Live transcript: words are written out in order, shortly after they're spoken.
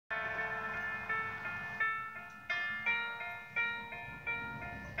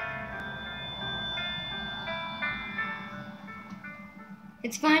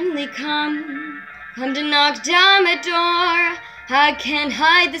It's finally come to knock down my door. I can't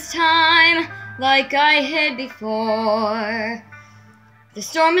hide this time like I hid before. The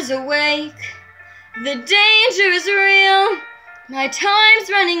storm is awake, the danger is real. My time's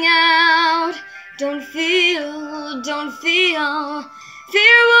running out. Don't feel.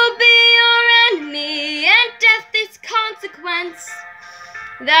 Fear will be your enemy, and death is consequence.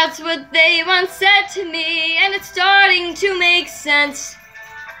 That's what they once said to me, and it's starting to make sense.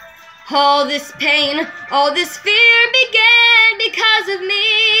 All this pain, all this fear began because of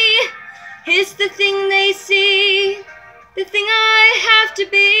me. It's the thing they see, the thing I have to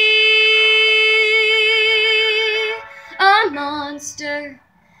be. A monster,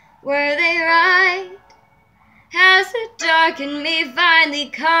 were they right? Has the dark in me finally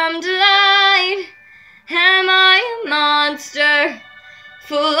come to light? Am I a monster,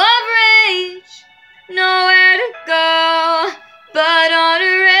 full of rage, nowhere to go but on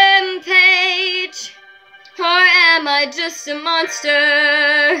a rampage? Or am I just a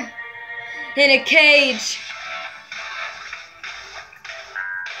monster in a cage?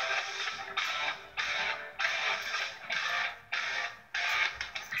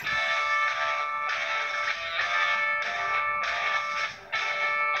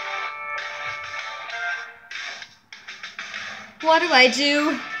 What do I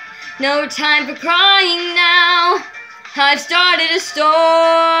do? No time for crying now. I've started a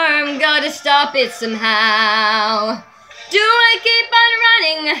storm, gotta stop it somehow. Do I keep on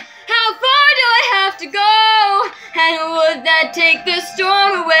running? How far do I have to go? And would that take the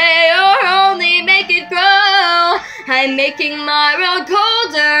storm away or only make it grow? I'm making my world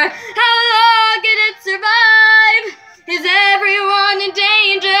colder. How long can it survive? Is everyone in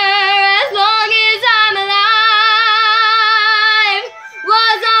danger as long as I'm alive?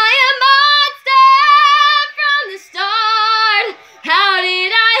 Was I a monster from the start? How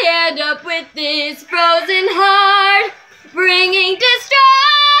did I end up with this frozen heart? Bringing destruction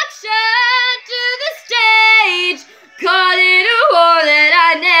to the stage, caught in a war that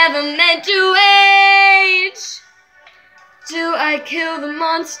I never meant to wage. Do I kill the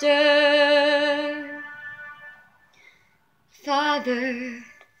monster? Father,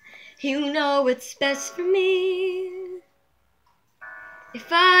 you know what's best for me. If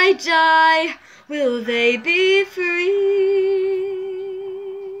I die, will they be free?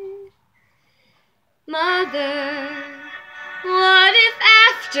 Mother, what if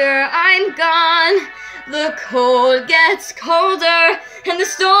after I'm gone, the cold gets colder and the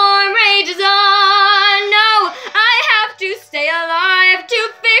storm rages on? No, I have to stay alive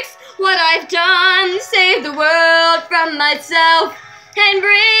to fix what I've done, save the world from myself and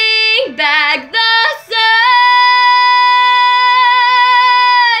bring back the sun.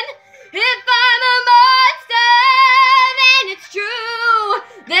 If I'm a monster, then it's true.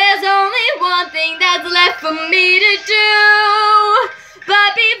 There's only one thing that's left for me to do.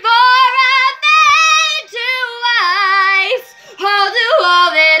 But before I fade to ice, I'll do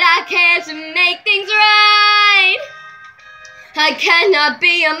all that I can to make things right. I cannot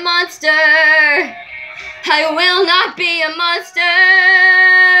be a monster. I will not be a monster.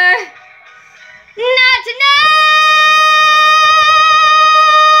 Not tonight!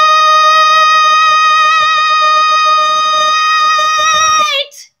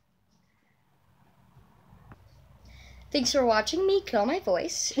 Thanks for watching me kill my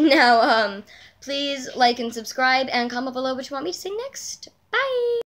voice. Now, please like and subscribe and comment below what you want me to sing next. Bye!